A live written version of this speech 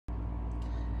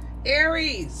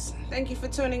Aries, thank you for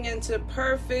tuning in to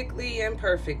Perfectly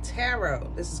Imperfect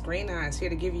Tarot. This is Green Eyes here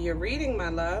to give you your reading, my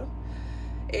love.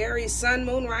 Aries, Sun,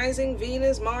 Moon, Rising,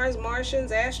 Venus, Mars, Martians,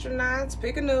 astronauts,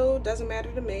 pick a node, doesn't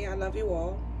matter to me. I love you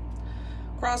all.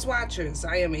 Cross watchers,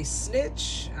 I am a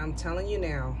snitch. I'm telling you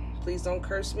now. Please don't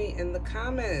curse me in the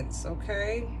comments,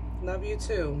 okay? Love you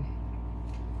too.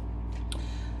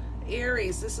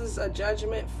 Aries, this is a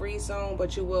judgment-free zone,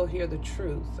 but you will hear the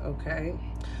truth, okay?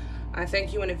 I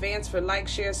thank you in advance for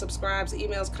likes, shares, subscribes,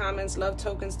 emails, comments, love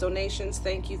tokens, donations.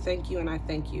 Thank you, and I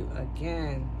thank you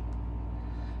again.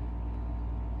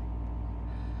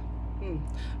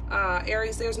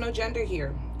 Aries, there's no gender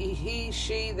here. He,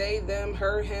 she, they, them,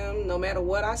 her, him. No matter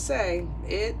what I say,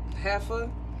 it, heifer,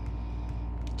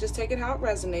 just take it how it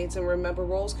resonates. And remember,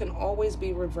 roles can always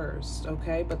be reversed,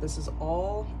 okay? But this is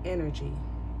all energy.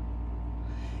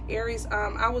 Aries,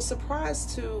 I was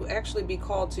surprised to actually be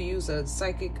called to use a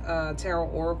psychic tarot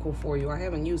oracle for you. I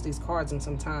haven't used these cards in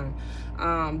some time.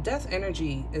 Death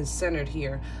energy is centered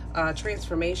here.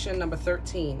 Transformation number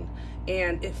 13.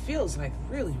 And it feels like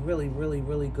really, really, really,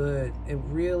 really good.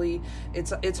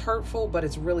 It's hurtful, but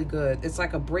it's really good. It's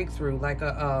like a breakthrough, like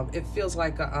it feels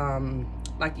like I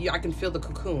can feel the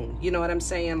cocoon. You know what I'm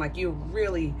saying? Like you're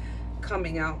really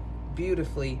coming out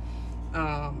beautifully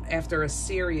after a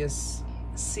series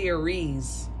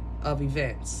of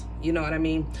events. You know what I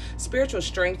mean? Spiritual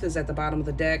strength is at the bottom of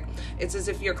the deck. It's as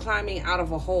if you're climbing out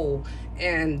of a hole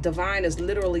and divine is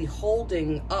literally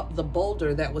holding up the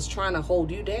boulder that was trying to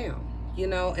hold you down, you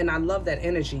know? And I love that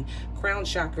energy. Crown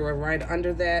chakra right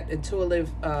under that.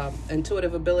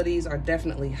 Intuitive abilities are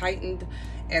definitely heightened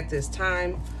at this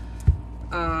time.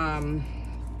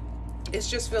 It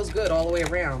just feels good all the way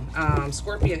around.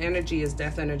 Scorpion energy is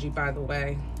death energy, by the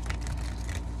way.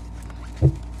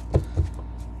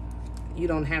 You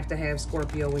don't have to have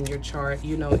Scorpio in your chart.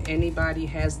 You know, anybody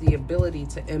has the ability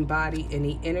to embody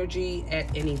any energy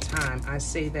at any time. I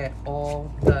say that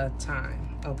all the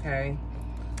time, okay?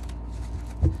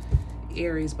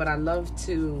 Aries, but I love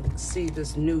to see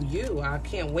this new you. I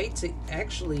can't wait to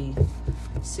actually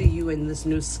see you in this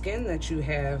new skin that you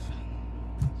have.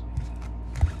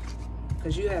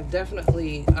 Because you have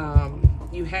definitely,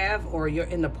 or you're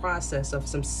in the process of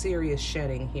some serious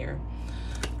shedding here.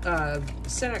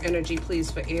 Center energy, please,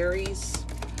 for Aries.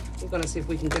 We're going to see if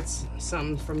we can get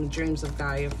something from the dreams of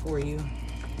Gaia for you.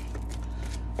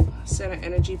 Center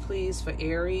energy, please, for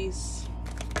Aries.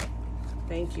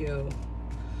 Thank you.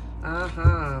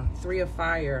 Three of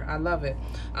Fire. I love it.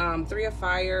 Three of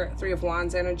Fire, Three of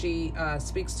Wands energy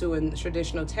speaks to, in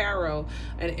traditional tarot,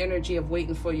 an energy of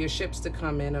waiting for your ships to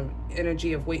come in, an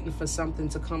energy of waiting for something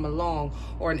to come along,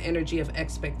 or an energy of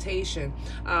expectation.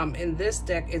 In this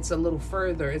deck, it's a little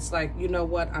further. It's like, you know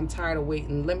what? I'm tired of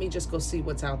waiting. Let me just go see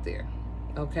what's out there.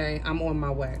 Okay? I'm on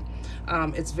my way.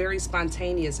 It's very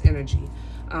spontaneous energy.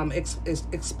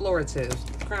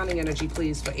 Explorative. Crowning energy,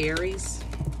 please, for Aries.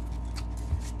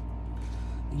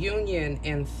 Union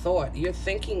and thought. You're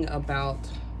thinking about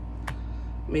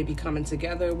maybe coming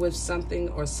together with something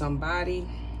or somebody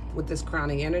with this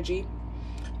crowning energy.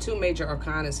 Two major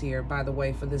arcanas here, by the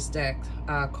way, for this deck.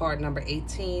 Card number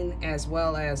 18 as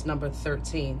well as number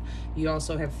 13. You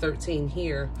also have 13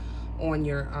 here on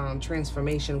your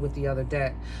transformation with the other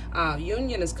deck.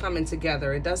 Union is coming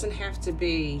together. It doesn't have to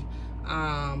be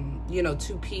you know,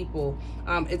 two people.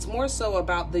 It's more so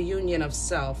about the union of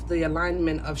self, the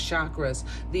alignment of chakras,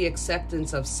 the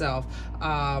acceptance of self.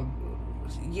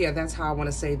 Yeah, that's how I want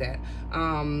to say that.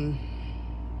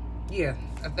 Yeah,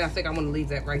 I think I want to leave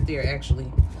that right there,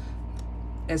 actually,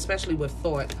 especially with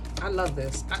thought. I love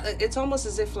this. It's almost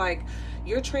as if like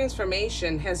your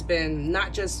transformation has been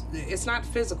not just, it's not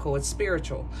physical, it's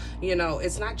spiritual. You know,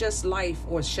 it's not just life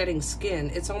or shedding skin.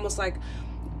 It's almost like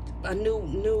a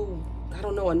new I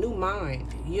don't know, a new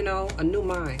mind, you know, a new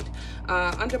mind.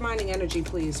 Undermining energy,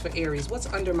 please, for Aries. What's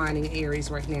undermining Aries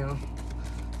right now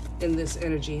in this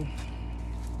energy?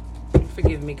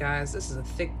 Forgive me, guys. This is a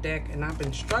thick deck, and I've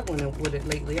been struggling with it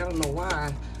lately. I don't know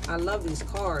why. I love these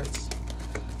cards.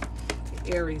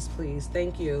 Aries, please.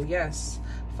 Thank you. Yes.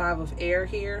 5 of Air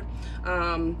here.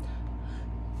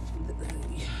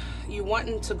 You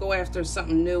wanting to go after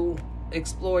something new,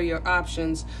 explore your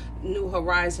options, new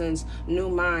horizons, new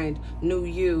mind, new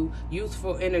you,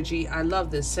 youthful energy. I love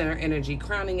this. Center energy,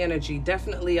 crowning energy,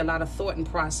 definitely a lot of thought and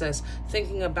process,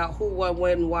 thinking about who, what,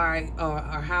 when, why, or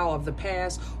how of the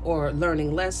past, or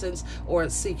learning lessons, or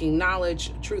seeking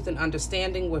knowledge, truth, and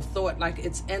understanding with thought. Like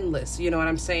it's endless, you know what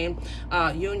I'm saying?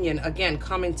 Union, again,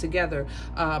 coming together,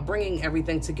 bringing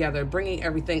everything together, bringing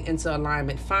everything into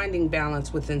alignment, finding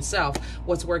balance within self.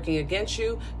 What's working against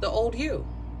you? The old you.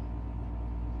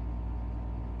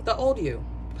 the old you.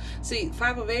 See,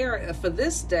 Five of Air for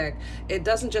this deck, it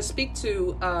doesn't just speak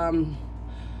to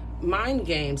mind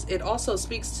games. It also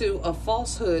speaks to a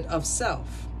falsehood of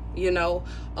self, you know,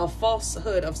 a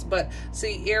falsehood of, but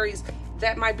see, Aries,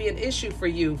 that might be an issue for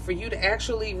you to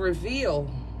actually reveal,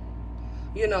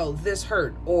 you know, this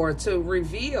hurt, or to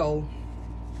reveal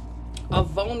a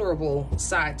vulnerable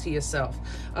side to yourself.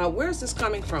 Where's this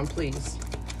coming from, please?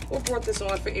 What brought this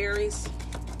on for Aries?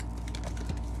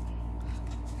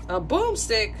 A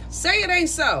boomstick? Say it ain't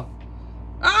so.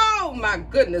 Oh my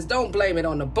goodness, don't blame it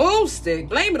on the boomstick.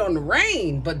 Blame it on the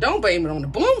rain, but don't blame it on the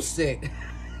boomstick.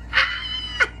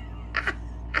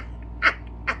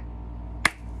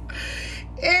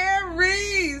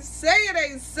 Aries, say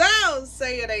it ain't so.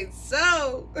 Say it ain't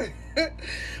so.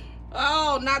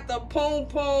 Oh, not the poom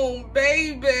poom,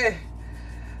 baby.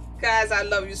 Guys, I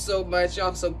love you so much.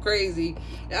 Y'all so crazy.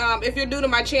 If you're new to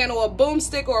my channel, a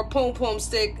boomstick or a poom poom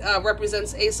stick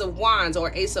represents Ace of Wands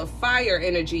or Ace of Fire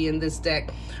energy in this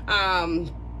deck.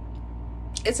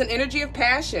 It's an energy of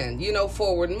passion, you know,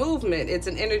 forward movement. It's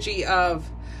an energy of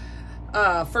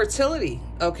fertility,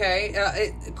 okay?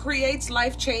 It creates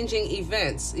life-changing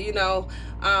events, you know.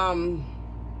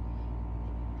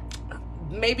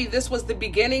 Maybe this was the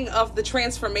beginning of the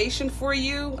transformation for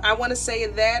you. I want to say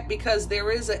that because there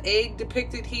is an egg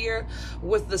depicted here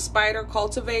with the spider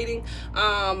cultivating.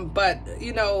 But,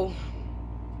 you know,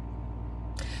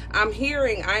 I'm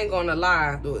hearing, I ain't gonna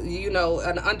lie, you know,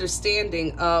 an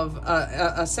understanding of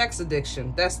a sex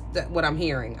addiction. That's what I'm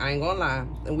hearing. I ain't gonna lie.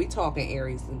 And we talking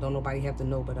Aries, and don't nobody have to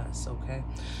know but us, okay?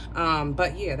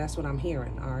 But yeah, that's what I'm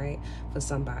hearing, all right, for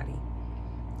somebody.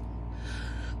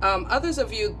 Others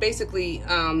of you, basically,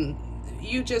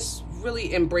 you just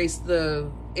really embraced the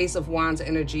Ace of Wands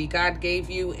energy God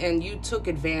gave you, and you took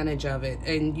advantage of it,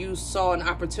 and you saw an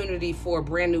opportunity for a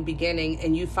brand new beginning,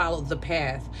 and you followed the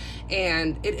path,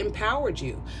 and it empowered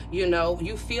you. You know,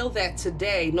 you feel that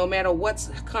today, no matter what's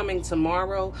coming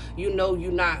tomorrow, you know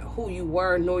you're not who you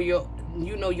were, nor you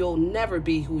know you'll never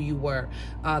be who you were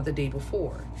the day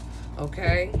before.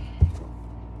 Okay?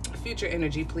 Future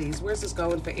energy, please. Where's this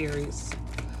going for Aries?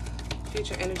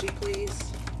 Future energy, please.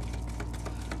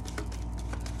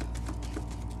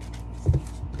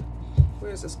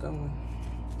 Where is this going?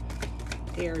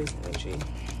 Aries energy.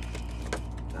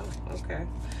 Oh, okay.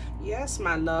 Yes,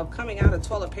 my love. Coming out of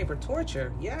toilet paper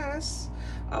torture. Yes.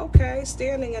 Okay.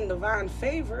 Standing in divine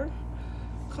favor.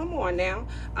 Come on now.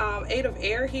 Eight of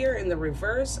Air here in the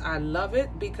reverse. I love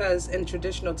it because in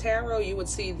traditional tarot, you would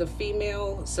see the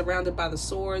female surrounded by the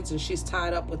swords and she's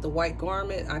tied up with the white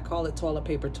garment. I call it toilet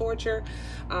paper torture.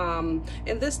 In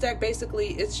this deck,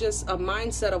 basically, it's just a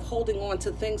mindset of holding on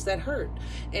to things that hurt.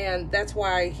 And that's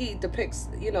why he depicts,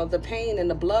 you know, the pain and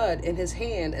the blood in his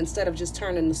hand instead of just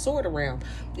turning the sword around,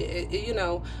 you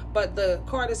know. But the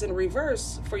card is in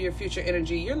reverse for your future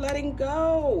energy. You're letting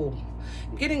go.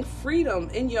 Getting freedom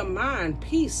in your mind,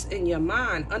 peace in your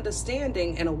mind,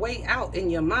 understanding and a way out in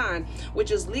your mind,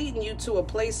 which is leading you to a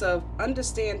place of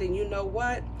understanding, you know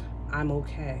what? I'm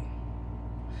okay.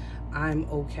 I'm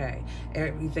okay.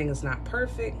 Everything is not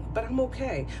perfect, but I'm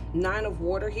okay. Nine of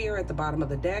Water here at the bottom of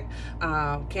the deck.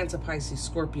 Cancer, Pisces,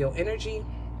 Scorpio energy.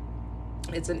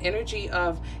 It's an energy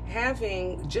of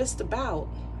having just about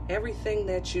everything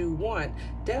that you want,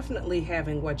 definitely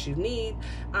having what you need,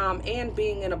 and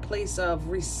being in a place of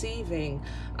receiving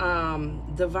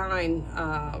divine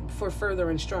for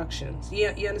further instructions. You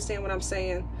understand what I'm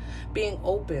saying? Being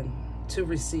open to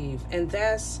receive. And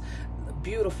that's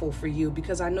beautiful for you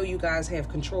because I know you guys have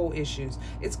control issues.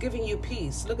 It's giving you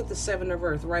peace. Look at the Seven of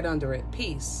Earth right under it.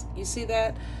 Peace. You see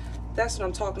that? That's what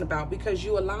I'm talking about, because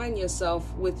you align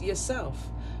yourself with yourself.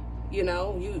 You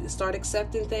know, you start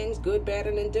accepting things, good, bad,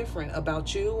 and indifferent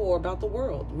about you or about the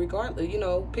world, regardless, you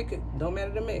know, pick it, don't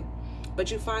matter to me. But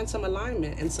you find some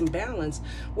alignment and some balance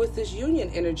with this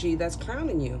union energy that's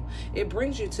crowning you. It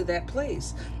brings you to that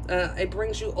place. It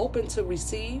brings you open to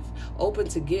receive, open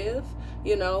to give.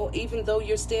 You know, even though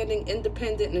you're standing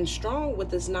independent and strong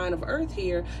with this Nine of Earth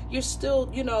here, you're still,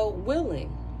 you know,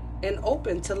 willing and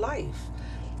open to life.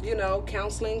 You know,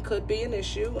 counseling could be an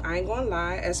issue. I ain't gonna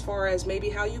lie, as far as maybe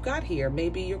how you got here.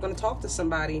 Maybe you're gonna talk to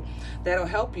somebody that'll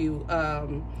help you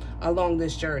along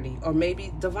this journey. Or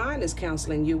maybe divine is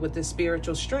counseling you with this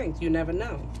spiritual strength. You never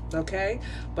know, okay?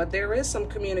 But there is some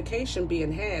communication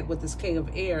being had with this King of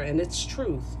Air, and it's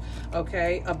truth,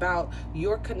 okay? About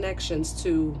your connections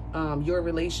to your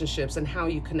relationships and how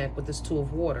you connect with this Two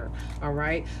of Water, all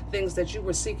right? Things that you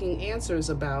were seeking answers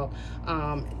about,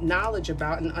 knowledge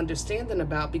about, and understanding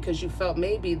about, because you felt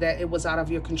maybe that it was out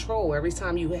of your control. Every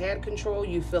time you had control,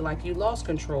 you feel like you lost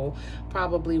control,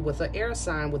 probably with an air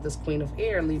sign with this Queen of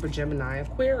Air, Libra, Gemini,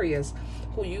 Aquarius,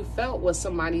 who you felt was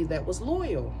somebody that was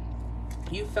loyal.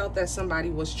 You felt that somebody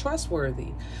was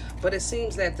trustworthy, but it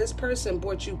seems that this person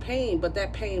brought you pain, but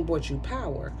that pain brought you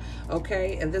power,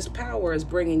 okay? And this power is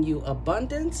bringing you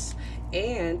abundance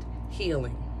and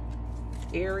healing.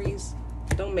 Aries,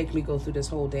 don't make me go through this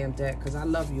whole damn deck, because I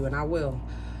love you and I will.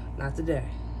 Not today,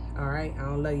 all right? I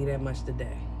don't love you that much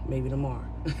today. Maybe tomorrow.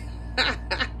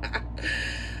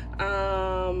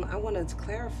 I wanted to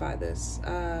clarify this.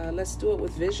 Let's do it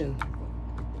with vision.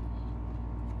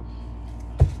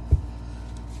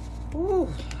 Ooh,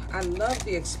 I love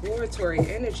the exploratory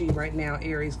energy right now,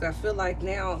 Aries. I feel like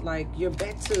now, like, you're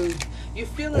back to, you're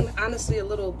feeling honestly a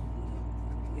little,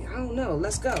 I don't know,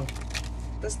 let's go.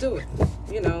 Let's do it.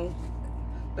 You know,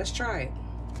 let's try it.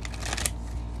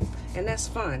 And that's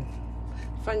fun.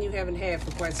 Fun you haven't had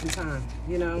for quite some time,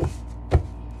 you know.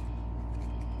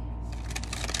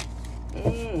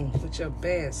 With your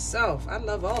best self. I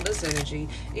love all this energy,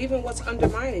 even what's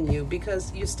undermining you,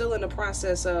 because you're still in the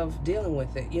process of dealing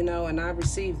with it, you know, and I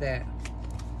receive that.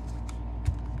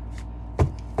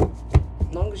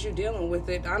 As long as you're dealing with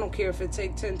it, I don't care if it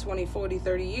takes 10, 20, 40,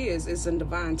 30 years, it's in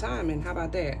divine timing. How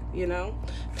about that, you know?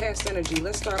 Past energy.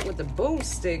 Let's start with the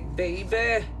boomstick,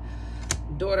 baby.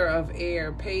 Daughter of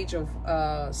Air, Page of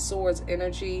Swords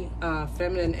energy,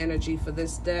 feminine energy for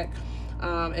this deck.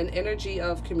 An energy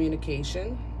of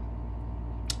communication,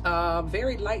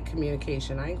 very light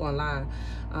communication. I ain't gonna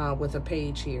lie, with a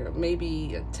page here,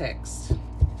 maybe a text.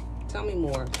 Tell me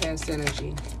more. Past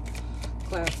energy,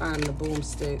 clarifying the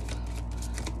boomstick.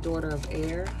 Daughter of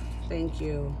Air, thank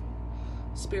you.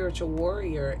 Spiritual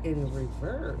warrior in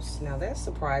reverse. Now that's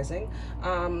surprising.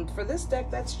 For this deck,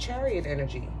 that's Chariot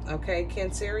energy. Okay,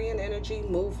 Cancerian energy,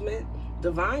 movement.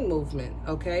 Divine movement,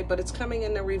 okay, but it's coming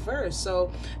in the reverse.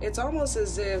 So it's almost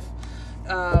as if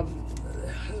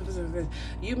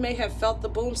you may have felt the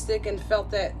boomstick and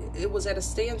felt that it was at a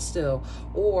standstill,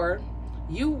 or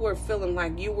you were feeling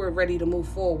like you were ready to move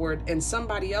forward and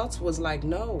somebody else was like,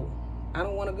 no, I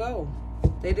don't want to go.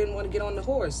 They didn't want to get on the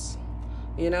horse,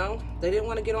 you know, they didn't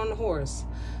want to get on the horse.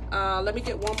 Let me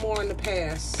get one more in the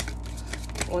past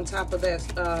on top of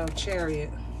that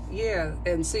Chariot. Yeah,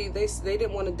 and see, they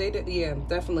didn't want to, yeah,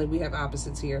 definitely we have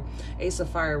opposites here. Ace of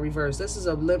Fire reverse. This is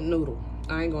a limp noodle.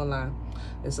 I ain't gonna lie.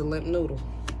 It's a limp noodle.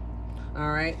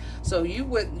 All right. So you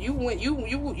ooh,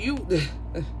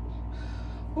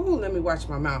 let me watch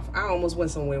my mouth. I almost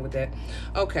went somewhere with that.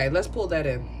 Okay, let's pull that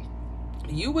in.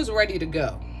 You was ready to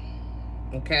go.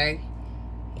 Okay?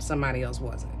 Somebody else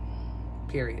wasn't.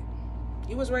 Period.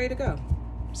 You was ready to go.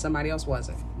 Somebody else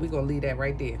wasn't. We're gonna leave that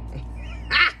right there.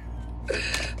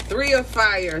 Three of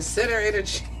Fire, center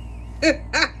energy.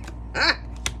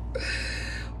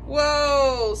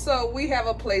 Whoa, so we have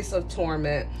a place of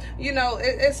torment. You know,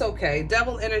 it's okay.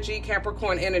 Devil energy,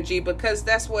 Capricorn energy, because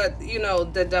that's what, you know,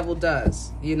 the devil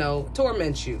does, you know,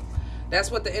 torment you. That's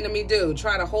what the enemy do.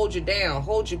 Try to hold you down,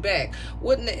 hold you back.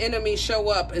 Wouldn't the enemy show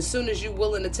up as soon as you're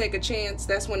willing to take a chance?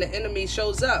 That's when the enemy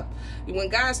shows up. When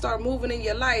God start moving in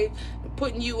your life,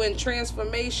 putting you in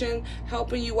transformation,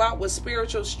 helping you out with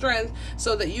spiritual strength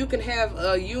so that you can have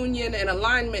a union and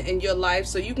alignment in your life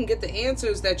so you can get the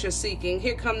answers that you're seeking,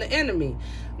 here come the enemy.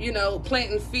 You know,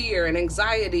 planting fear and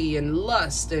anxiety and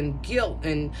lust and guilt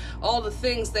and all the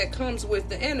things that comes with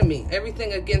the enemy.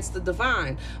 Everything against the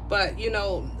divine. But, you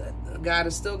know, God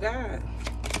is still God.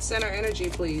 Center energy,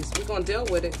 please. We're going to deal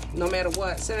with it no matter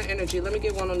what. Center energy. Let me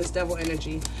get one on this devil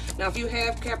energy. Now, if you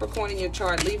have Capricorn in your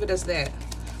chart, leave it as that.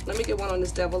 Let me get one on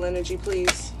this devil energy,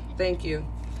 please. Thank you.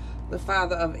 The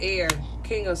Father of Air,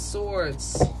 King of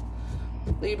Swords,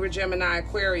 Libra, Gemini,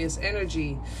 Aquarius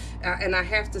energy. And I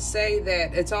have to say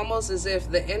that it's almost as if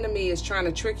the enemy is trying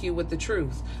to trick you with the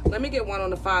truth. Let me get one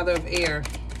on the Father of Air.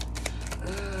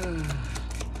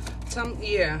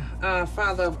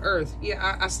 Father of Earth.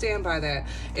 Yeah, I stand by that.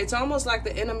 It's almost like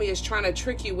the enemy is trying to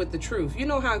trick you with the truth. You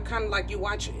know how kind of like you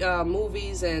watch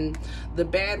movies and the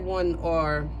bad one,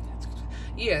 or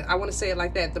yeah, I want to say it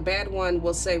like that. The bad one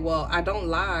will say, well, I don't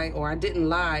lie, or I didn't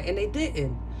lie, and they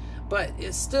didn't. But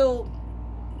it's still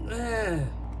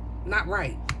not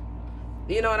right.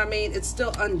 You know what I mean? It's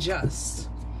still unjust.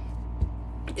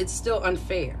 It's still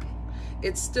unfair.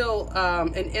 It's still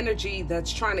an energy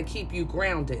that's trying to keep you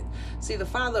grounded. See, the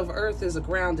Father of Earth is a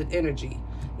grounded energy.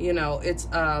 You know, it's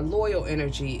a loyal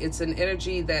energy. It's an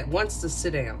energy that wants to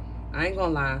sit down. I ain't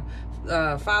gonna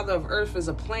lie. Father of Earth is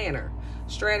a planner,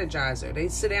 strategizer. They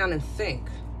sit down and think.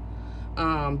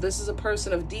 This is a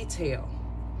person of detail.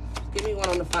 Give me one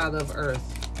on the Father of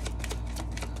Earth.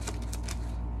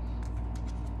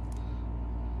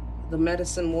 The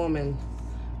Medicine Woman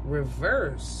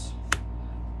reverse.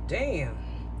 Damn.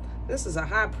 This is a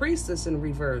high priestess in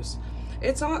reverse.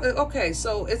 It's on. Okay,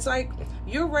 so it's like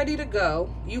you're ready to go.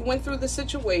 You went through the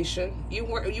situation. You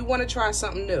want to try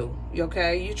something new.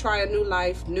 Okay, you try a new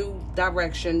life, new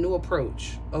direction, new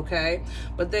approach. Okay,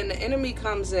 but then the enemy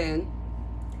comes in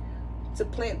to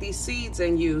plant these seeds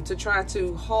in you to try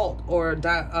to halt or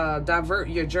divert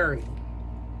your journey.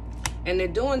 And they're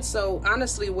doing so,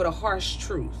 honestly, with a harsh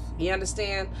truth. You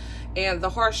understand? And the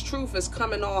harsh truth is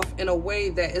coming off in a way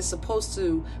that is supposed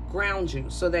to ground you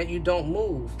so that you don't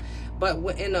move. But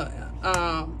in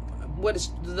what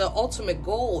is the ultimate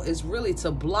goal is really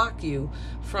to block you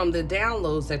from the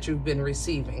downloads that you've been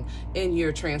receiving in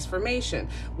your transformation.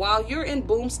 While you're in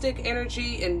boomstick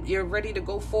energy and you're ready to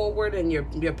go forward, and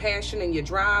your passion and your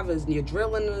drive and your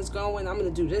drilling is going, I'm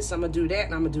going to do this, I'm going to do that,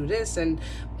 and I'm going to do this, and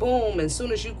boom, as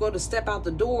soon as you go to step out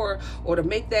the door or to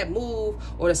make that move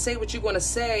or to say what you're going to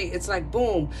say, it's like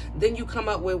boom, then you come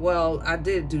up with, well, I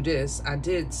did do this, I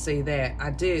did say that,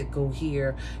 I did go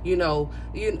here,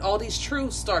 all these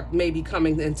truths start maybe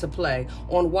coming into play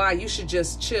on why you should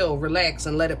just chill, relax,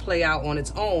 and let it play out on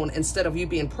its own instead of you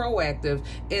being proactive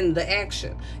in the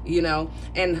action,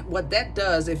 and what that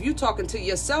does, if you're talking to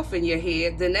yourself in your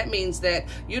head, then that means that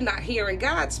you're not hearing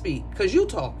God speak because you're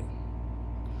talking.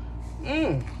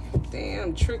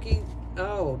 Damn tricky.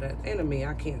 Oh, that enemy,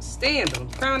 I can't stand them.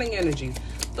 Crowning energy,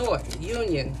 thought,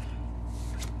 union,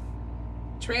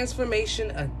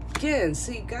 transformation again.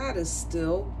 See, God is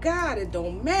still God. It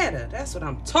don't matter. That's what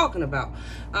I'm talking about.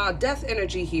 Death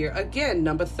energy here again,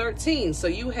 number 13. So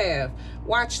you have,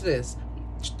 watch this,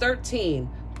 13,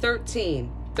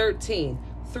 13, 13,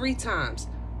 3 times.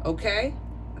 Okay,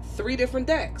 3 different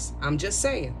decks. I'm just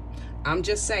saying.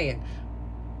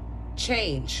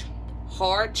 Change.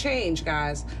 Hard change,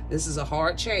 guys. This is a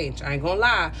hard change. I ain't gonna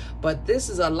lie, but this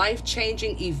is a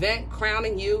life-changing event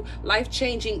crowning you,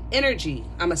 life-changing energy.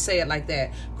 I'm gonna say it like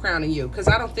that, crowning you, because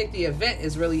I don't think the event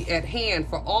is really at hand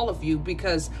for all of you,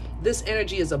 because this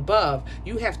energy is above.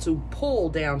 You have to pull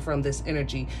down from this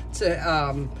energy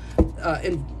to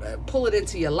pull it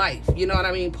into your life. You know what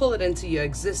I mean? Pull it into your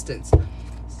existence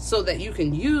so that you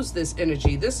can use this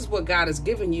energy. This is what God has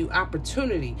given you,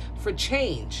 opportunity for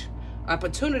change.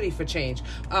 Opportunity for change.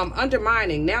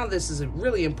 Undermining, now this is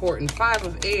really important. 5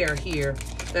 of air here,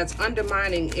 that's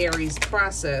undermining Aries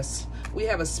process. We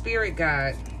have a spirit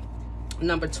guide,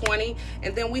 number 20,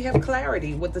 and then we have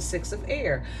clarity with the 6 of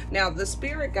air. Now the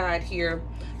spirit guide here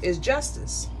is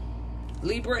justice,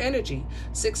 Libra energy,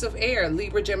 6 of air,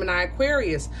 Libra, Gemini,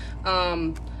 Aquarius.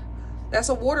 That's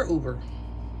a water Uber.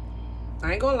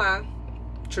 I ain't gonna lie.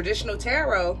 Traditional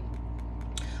tarot,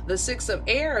 the 6 of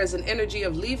air is an energy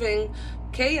of leaving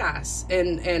chaos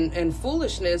and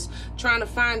foolishness, trying to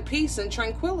find peace and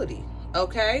tranquility.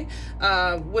 Okay,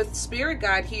 with spirit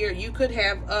guide here, you could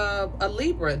have a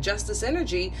Libra, justice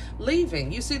energy,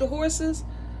 leaving. You see the horses?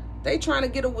 They trying to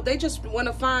get they just want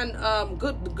to find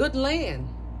good land.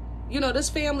 This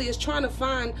family is trying to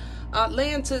find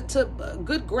land to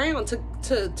good ground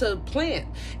to plant,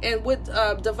 and with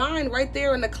divine right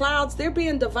there in the clouds, they're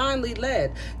being divinely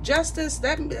led. Justice,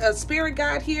 that spirit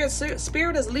guide here,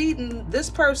 spirit is leading this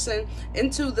person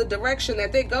into the direction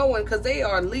that they're going, because they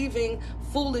are leaving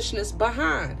foolishness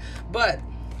behind. But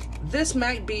this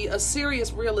might be a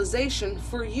serious realization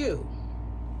for you.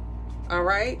 All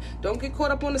right, don't get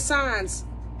caught up on the signs.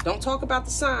 Don't talk about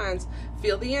the signs.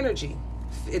 Feel the energy.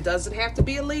 It doesn't have to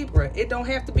be a Libra. It don't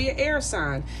have to be an air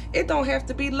sign. It don't have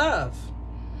to be love.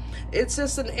 It's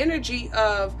just an energy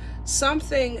of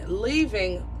something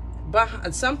leaving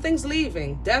behind. Something's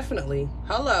leaving, definitely.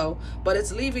 Hello. But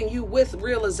it's leaving you with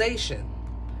realization.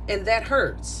 And that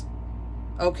hurts.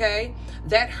 Okay?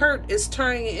 That hurt is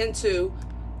turning into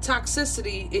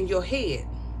toxicity in your head.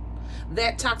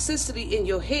 That toxicity in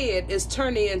your head is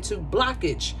turning into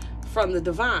blockage from the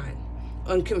divine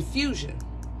and confusion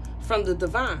from the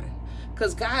divine,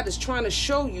 because God is trying to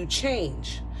show you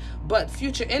change. But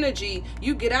future energy,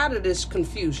 you get out of this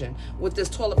confusion with this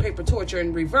toilet paper torture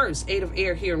in reverse, 8 of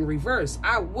air here in reverse.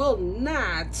 I will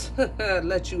not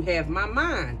let you have my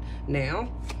mind. Now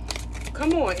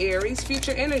come on, Aries,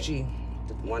 future energy.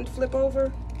 One flip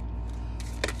over.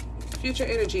 Future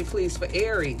energy, please, for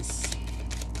Aries.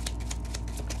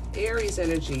 Aries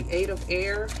energy, 8 of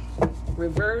air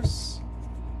reverse,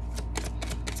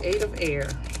 8 of air.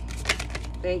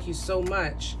 Thank you so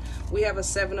much. We have a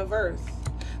 7 of earth.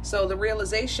 So the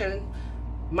realization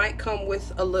might come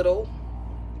with a little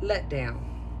letdown.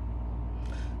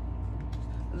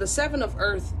 The 7 of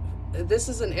earth, this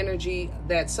is an energy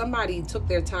that somebody took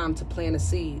their time to plant a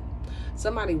seed.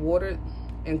 Somebody watered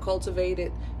and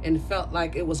cultivated and felt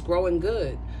like it was growing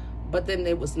good, but then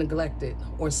it was neglected,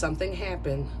 or something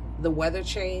happened the weather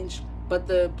changed, but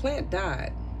the plant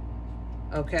died.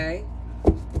 Okay?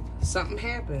 Something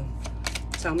happened.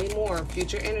 Tell me more.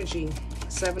 Future energy.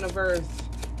 7 of Earth,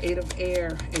 8 of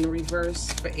Air in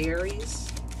reverse for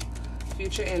Aries.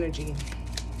 Future energy.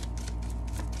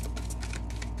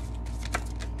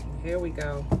 Here we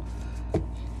go.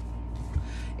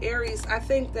 Aries, I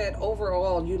think that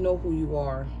overall you know who you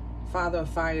are. Father of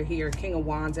Fire here, King of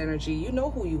Wands energy. You know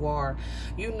who you are.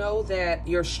 You know that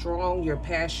you're strong, you're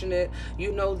passionate.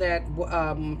 You know that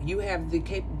you have the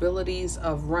capabilities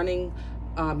of running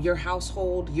your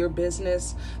household, your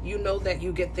business. You know that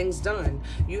you get things done.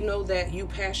 You know that you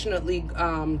passionately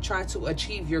try to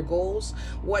achieve your goals.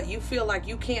 What you feel like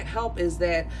you can't help is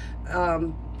that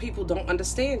people don't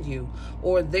understand you,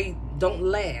 or they don't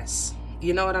last.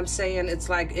 You know what I'm saying? It's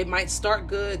like it might start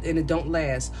good and it don't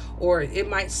last, or it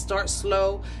might start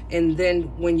slow and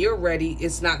then when you're ready,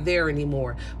 it's not there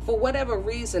anymore. For whatever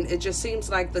reason, it just seems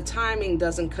like the timing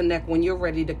doesn't connect when you're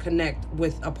ready to connect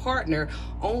with a partner,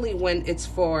 only when it's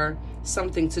for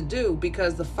something to do,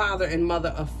 because the Father and Mother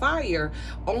of Fire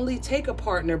only take a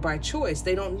partner by choice.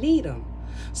 They don't need them.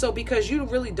 So because you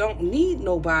really don't need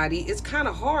nobody, it's kind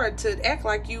of hard to act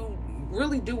like you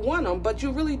really do want them, but you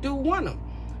really do want them.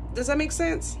 Does that make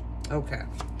sense? Okay.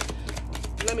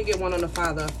 Let me get one on the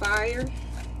Father of Fire.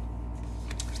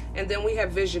 And then we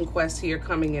have Vision Quest here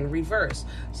coming in reverse.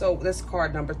 So this is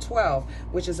card number 12,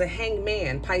 which is a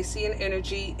Hangman, Piscean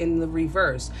energy in the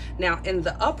reverse. Now, in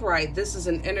the upright, this is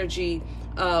an energy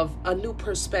of a new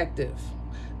perspective,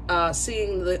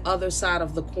 seeing the other side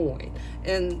of the coin.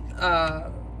 And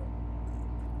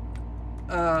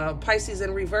Pisces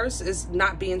in reverse is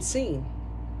not being seen.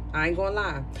 I ain't gonna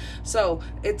lie. So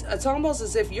it's almost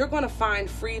as if you're gonna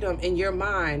find freedom in your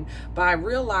mind by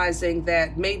realizing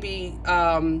that maybe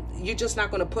you're just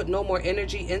not gonna put no more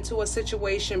energy into a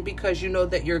situation because you know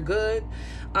that you're good.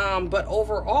 But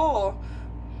overall,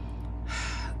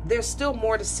 there's still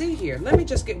more to see here. Let me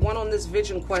just get one on this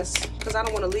Vision Quest, because I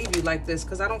don't want to leave you like this,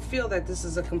 because I don't feel that this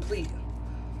is a complete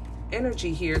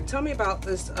energy here. Tell me about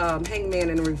this Hangman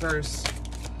in reverse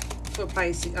for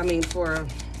Pisces. I mean for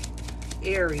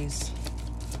Aries,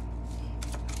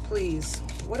 please.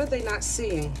 What are they not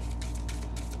seeing?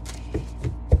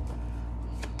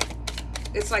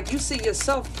 It's like you see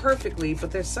yourself perfectly, but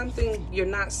there's something you're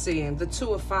not seeing. The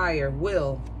Two of Fire,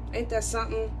 Will. Ain't that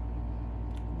something?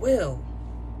 Will.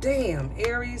 Damn,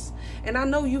 Aries. And I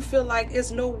know you feel like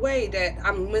it's no way that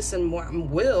I'm missing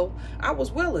will. I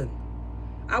was willing.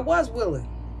 I was willing.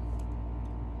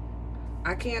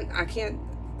 I can't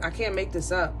make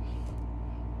this up.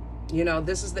 You know,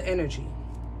 this is the energy.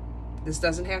 This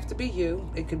doesn't have to be you.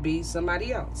 It could be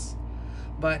somebody else.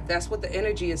 But that's what the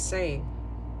energy is saying.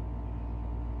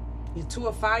 Your Two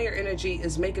of Fire energy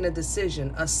is making a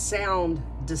decision, a sound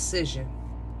decision.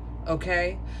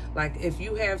 Okay? Like if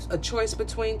you have a choice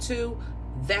between two,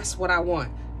 that's what I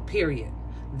want. Period.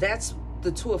 That's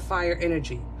the Two of Fire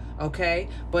energy. Okay?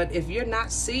 But if you're not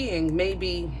seeing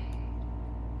maybe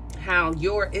how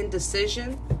your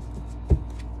indecision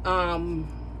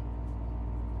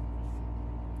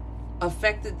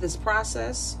affected this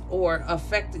process, or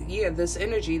affected, this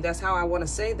energy, that's how I want to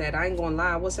say that. I ain't gonna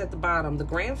lie. What's at the bottom? The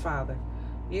grandfather.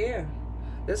 Yeah,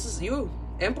 this is you,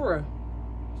 Emperor.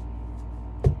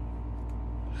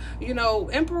 You know,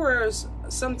 emperors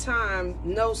sometimes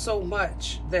know so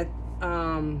much that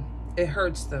it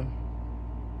hurts them.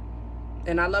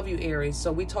 And I love you, Aries,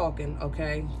 so we talking,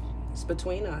 okay? It's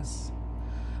between us.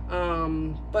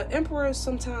 But emperors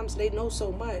sometimes, they know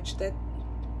so much that,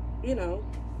 you know,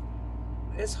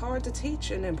 it's hard to teach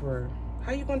an emperor.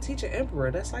 How you gonna teach an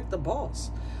emperor? That's like the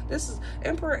boss. This is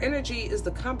emperor energy is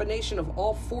the combination of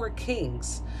all 4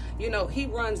 kings. You know, he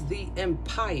runs the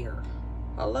empire.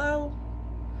 Hello?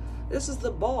 This is the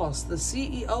boss, the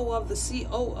CEO of the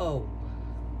COO.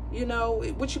 You know,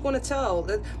 what you gonna tell?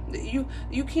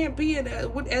 You can't be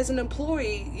as an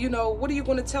employee. You know, what are you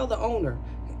gonna tell the owner?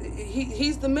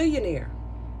 He's the millionaire.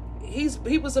 He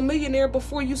was a millionaire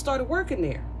before you started working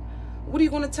there. What are you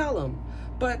gonna tell him?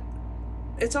 But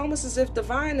it's almost as if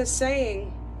Divine is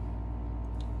saying,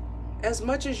 as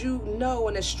much as you know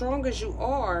and as strong as you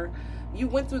are, you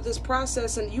went through this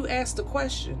process and you asked the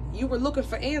question. You were looking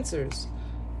for answers.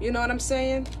 You know what I'm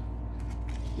saying?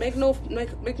 Make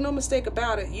no mistake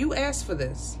about it. You asked for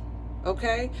this,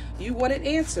 okay? You wanted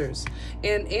answers.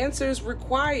 And answers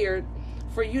required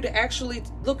for you to actually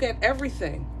look at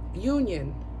everything.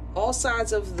 Union. All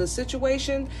sides of the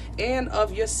situation and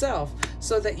of yourself,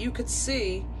 so that you could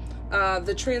see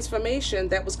the transformation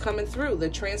that was coming through,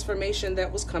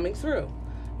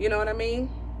 You know what I mean?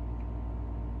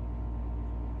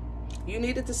 You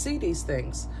needed to see these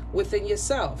things within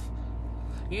yourself.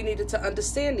 You needed to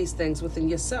understand these things within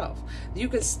yourself. You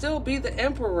can still be the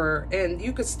emperor and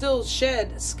you could still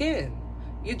shed skin.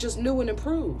 You're just new and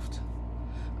improved.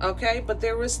 Okay, but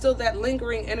there is still that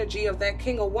lingering energy of that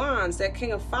King of Wands, that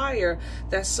King of Fire,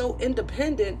 that's so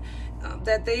independent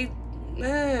that they,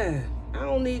 I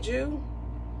don't need you.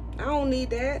 I don't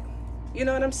need that. You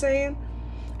know what I'm saying?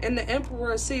 And the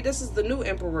Emperor, see, this is the new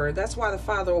Emperor. That's why the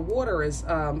Father of Water is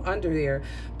under there.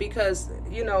 Because,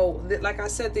 you know, like I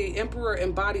said, the Emperor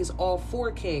embodies all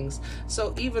four kings.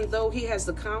 So even though he has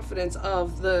the confidence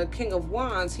of the King of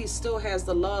Wands, he still has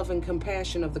the love and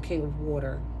compassion of the King of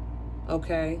Water.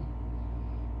 Okay?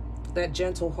 That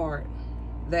gentle heart.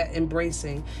 That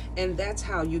embracing. And that's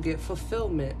how you get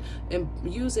fulfillment. And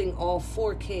using all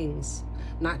four kings.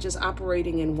 Not just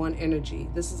operating in one energy.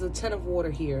 This is a 10 of water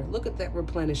here. Look at that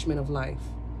replenishment of life.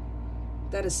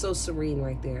 That is so serene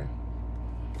right there.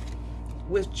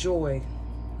 With joy.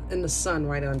 And the sun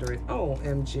right under it.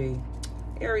 OMG.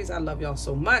 Aries, I love y'all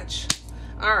so much.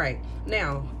 All right.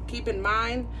 Now, keep in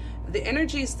mind, the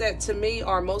energies that to me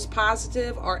are most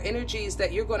positive are energies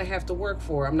that you're going to have to work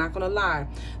for. I'm not going to lie,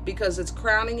 because it's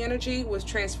crowning energy with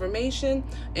transformation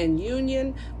and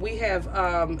union. We have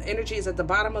energies at the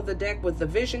bottom of the deck with the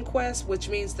vision quest, which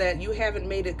means that you haven't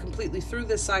made it completely through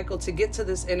this cycle to get to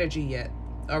this energy yet.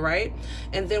 All right.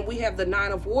 And then we have the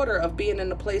 9 of water of being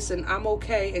in a place and I'm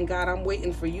okay. And God, I'm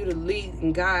waiting for you to lead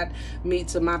and guide me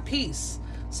to my peace,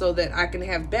 so that I can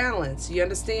have balance, you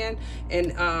understand?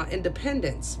 And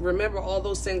independence. Remember all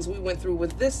those things we went through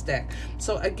with this deck.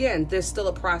 So again, there's still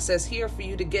a process here for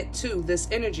you to get to this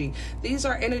energy. These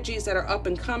are energies that are up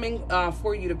and coming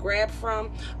for you to grab from,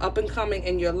 up and coming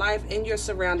in your life, in your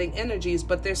surrounding energies,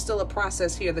 but there's still a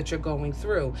process here that you're going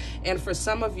through. And for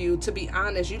some of you, to be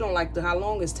honest, you don't like how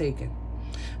long it's taken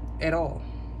at all.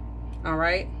 All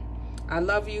right? I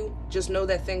love you. Just know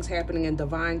that things happening in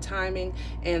divine timing.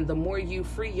 And the more you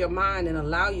free your mind and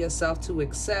allow yourself to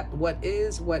accept what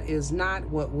is not,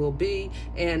 what will be.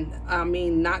 And I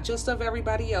mean, not just of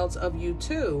everybody else, of you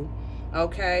too.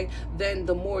 Okay. Then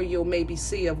the more you'll maybe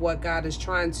see of what God is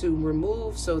trying to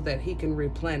remove so that he can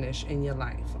replenish in your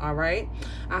life. All right.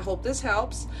 I hope this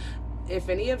helps. If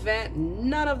any event,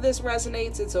 none of this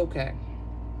resonates, it's okay.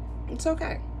 It's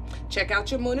okay. Check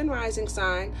out your moon and rising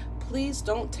sign. Please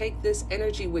don't take this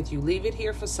energy with you. Leave it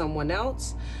here for someone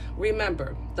else.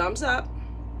 Remember, thumbs up.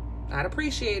 I'd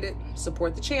appreciate it.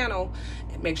 Support the channel.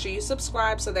 And make sure you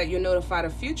subscribe so that you're notified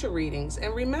of future readings.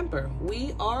 And remember,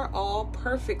 we are all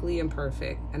perfectly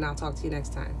imperfect. And I'll talk to you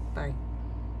next time. Bye.